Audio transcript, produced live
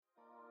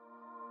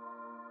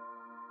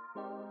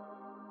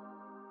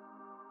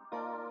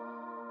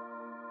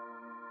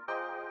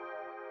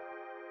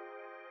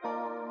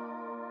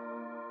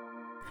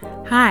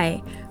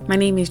Hi, my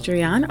name is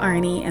Julianne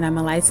Arney, and I'm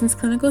a licensed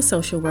clinical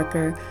social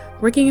worker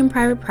working in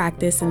private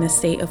practice in the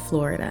state of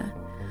Florida.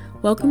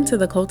 Welcome to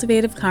the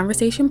Cultivative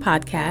Conversation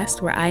podcast,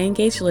 where I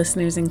engage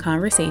listeners in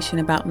conversation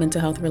about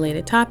mental health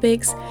related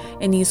topics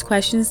and use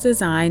questions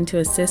designed to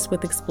assist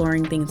with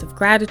exploring themes of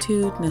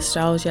gratitude,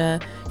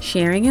 nostalgia,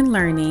 sharing, and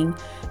learning,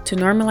 to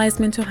normalize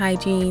mental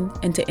hygiene,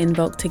 and to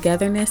invoke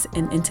togetherness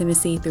and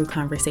intimacy through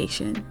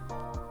conversation.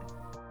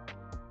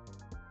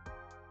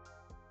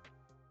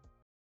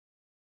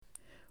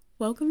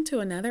 Welcome to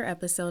another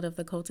episode of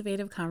the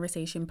Cultivative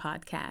Conversation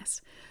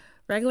podcast.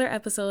 Regular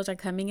episodes are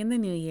coming in the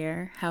new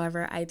year.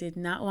 However, I did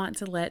not want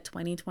to let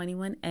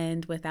 2021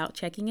 end without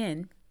checking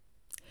in.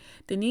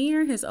 The new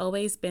year has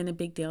always been a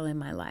big deal in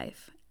my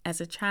life.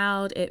 As a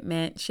child, it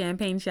meant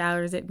champagne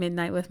showers at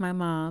midnight with my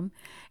mom.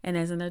 And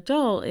as an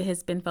adult, it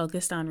has been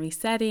focused on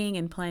resetting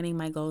and planning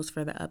my goals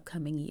for the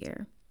upcoming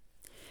year.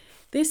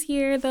 This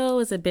year, though,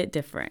 is a bit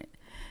different.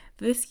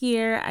 This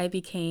year, I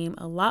became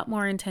a lot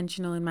more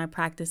intentional in my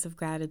practice of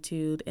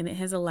gratitude, and it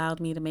has allowed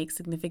me to make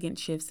significant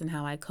shifts in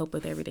how I cope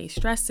with everyday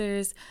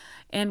stressors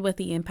and with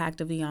the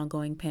impact of the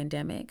ongoing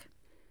pandemic.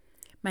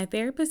 My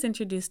therapist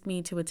introduced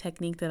me to a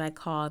technique that I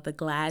call the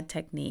GLAD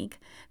technique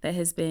that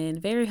has been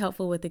very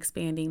helpful with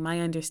expanding my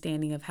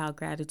understanding of how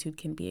gratitude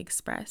can be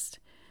expressed.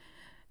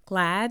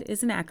 GLAD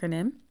is an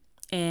acronym,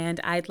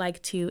 and I'd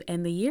like to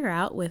end the year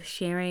out with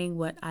sharing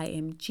what I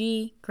am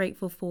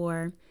grateful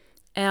for,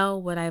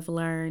 L, what I've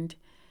learned,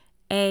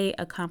 A,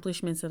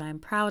 accomplishments that I'm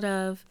proud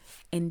of,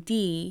 and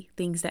D,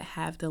 things that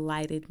have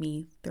delighted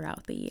me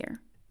throughout the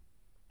year.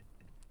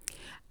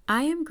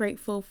 I am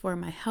grateful for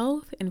my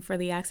health and for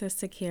the access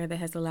to care that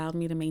has allowed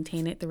me to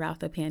maintain it throughout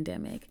the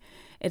pandemic.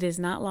 It is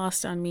not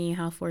lost on me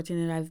how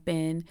fortunate I've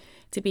been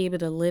to be able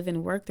to live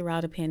and work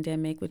throughout a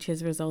pandemic, which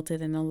has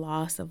resulted in the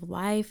loss of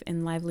life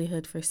and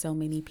livelihood for so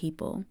many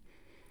people.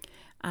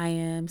 I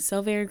am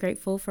so very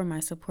grateful for my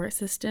support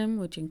system,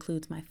 which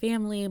includes my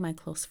family, my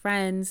close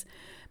friends,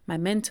 my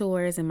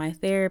mentors, and my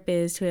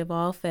therapists who have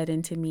all fed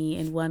into me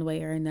in one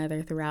way or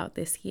another throughout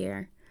this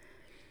year.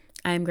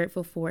 I am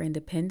grateful for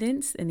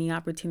independence and the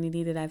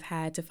opportunity that I've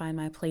had to find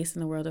my place in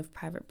the world of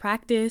private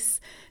practice,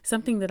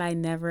 something that I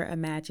never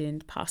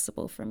imagined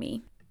possible for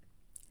me.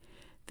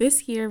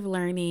 This year of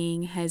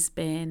learning has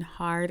been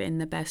hard in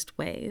the best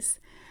ways.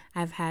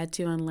 I've had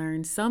to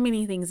unlearn so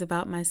many things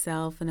about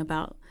myself and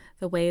about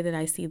the way that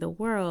I see the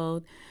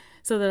world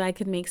so that I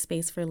could make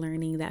space for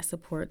learning that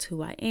supports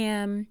who I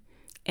am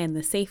and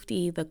the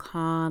safety, the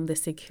calm, the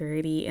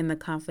security, and the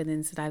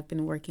confidence that I've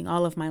been working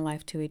all of my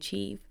life to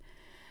achieve.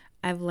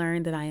 I've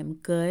learned that I am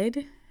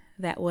good,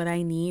 that what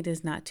I need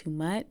is not too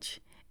much,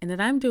 and that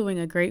I'm doing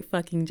a great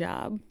fucking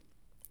job.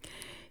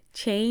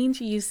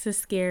 Change used to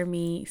scare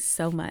me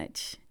so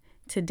much.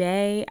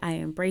 Today, I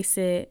embrace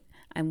it.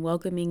 I'm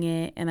welcoming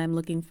it, and I'm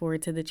looking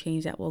forward to the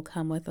change that will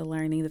come with the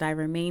learning that I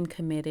remain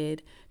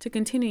committed to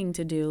continuing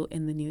to do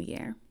in the new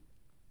year.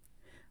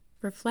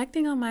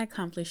 Reflecting on my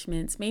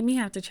accomplishments made me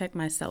have to check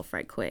myself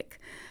right quick.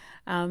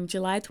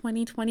 July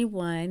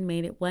 2021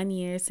 made it 1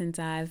 year since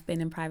I've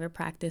been in private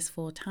practice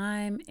full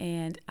time,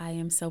 and I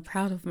am so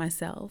proud of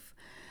myself.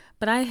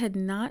 But I had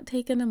not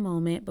taken a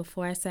moment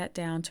before I sat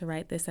down to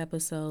write this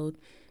episode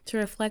to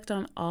reflect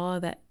on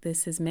all that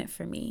this has meant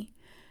for me.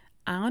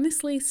 I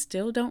honestly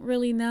still don't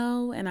really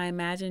know, and I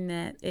imagine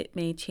that it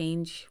may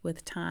change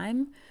with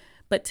time,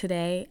 but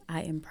today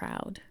I am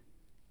proud.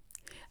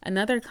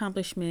 Another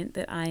accomplishment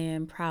that I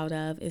am proud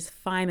of is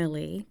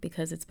finally,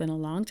 because it's been a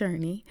long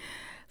journey,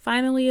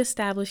 finally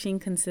establishing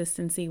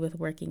consistency with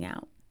working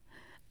out.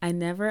 I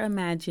never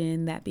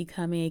imagined that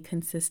becoming a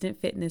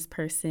consistent fitness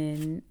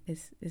person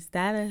is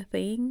that a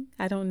thing?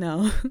 I don't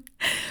know.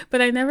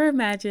 But I never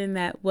imagined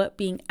that what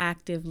being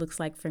active looks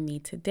like for me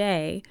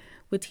today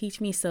would teach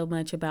me so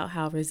much about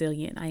how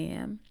resilient I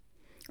am,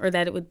 or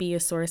that it would be a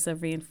source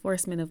of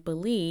reinforcement of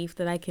belief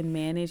that I can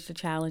manage the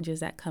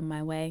challenges that come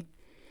my way.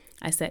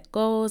 I set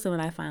goals, and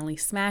when I finally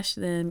smash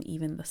them,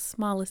 even the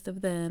smallest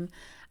of them,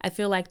 I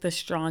feel like the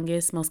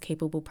strongest, most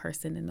capable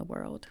person in the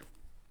world.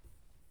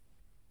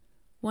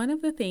 One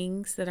of the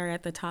things that are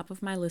at the top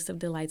of my list of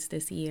delights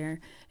this year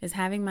is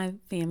having my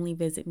family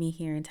visit me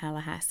here in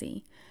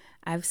Tallahassee.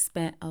 I've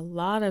spent a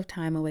lot of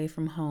time away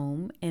from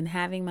home, and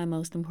having my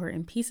most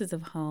important pieces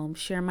of home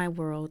share my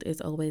world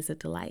is always a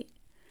delight.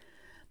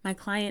 My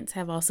clients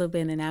have also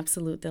been an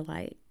absolute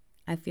delight.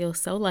 I feel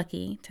so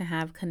lucky to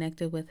have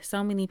connected with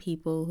so many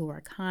people who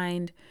are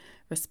kind,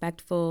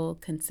 respectful,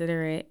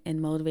 considerate, and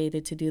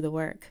motivated to do the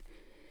work.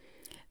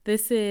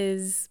 This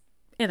is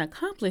an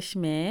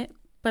accomplishment,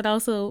 but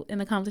also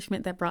an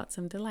accomplishment that brought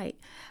some delight.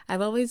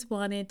 I've always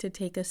wanted to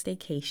take a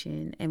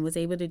staycation and was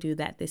able to do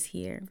that this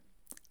year,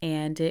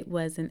 and it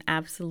was an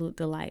absolute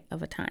delight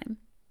of a time.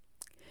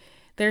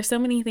 There are so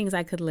many things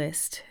I could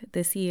list.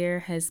 This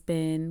year has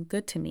been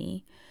good to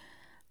me,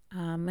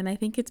 and I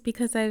think it's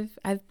because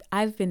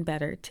I've been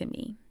better to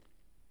me,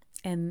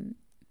 and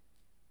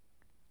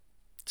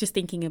just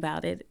thinking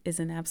about it is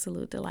an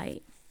absolute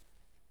delight.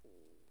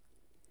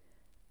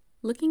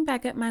 Looking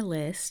back at my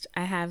list,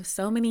 I have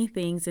so many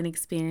things and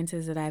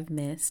experiences that I've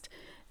missed,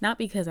 not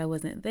because I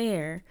wasn't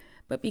there,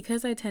 but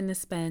because I tend to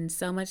spend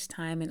so much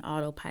time in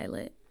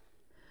autopilot.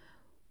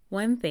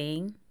 One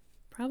thing,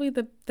 probably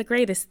the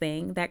greatest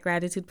thing that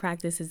gratitude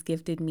practice has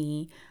gifted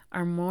me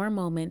are more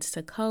moments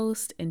to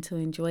coast and to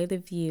enjoy the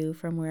view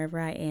from wherever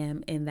I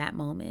am in that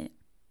moment.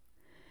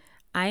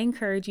 I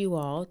encourage you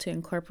all to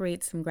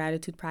incorporate some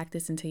gratitude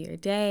practice into your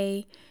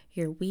day,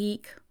 your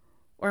week,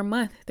 or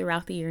month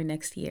throughout the year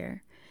next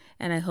year.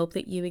 And I hope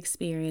that you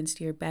experienced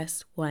your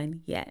best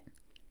one yet.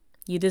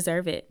 You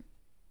deserve it.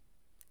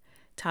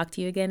 Talk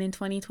to you again in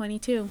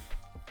 2022.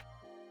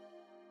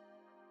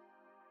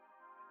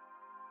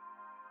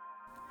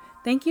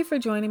 Thank you for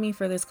joining me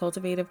for this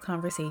cultivative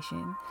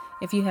conversation.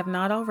 If you have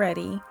not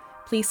already,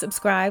 please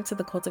subscribe to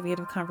the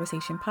Cultivative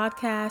Conversation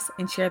podcast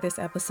and share this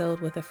episode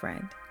with a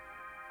friend.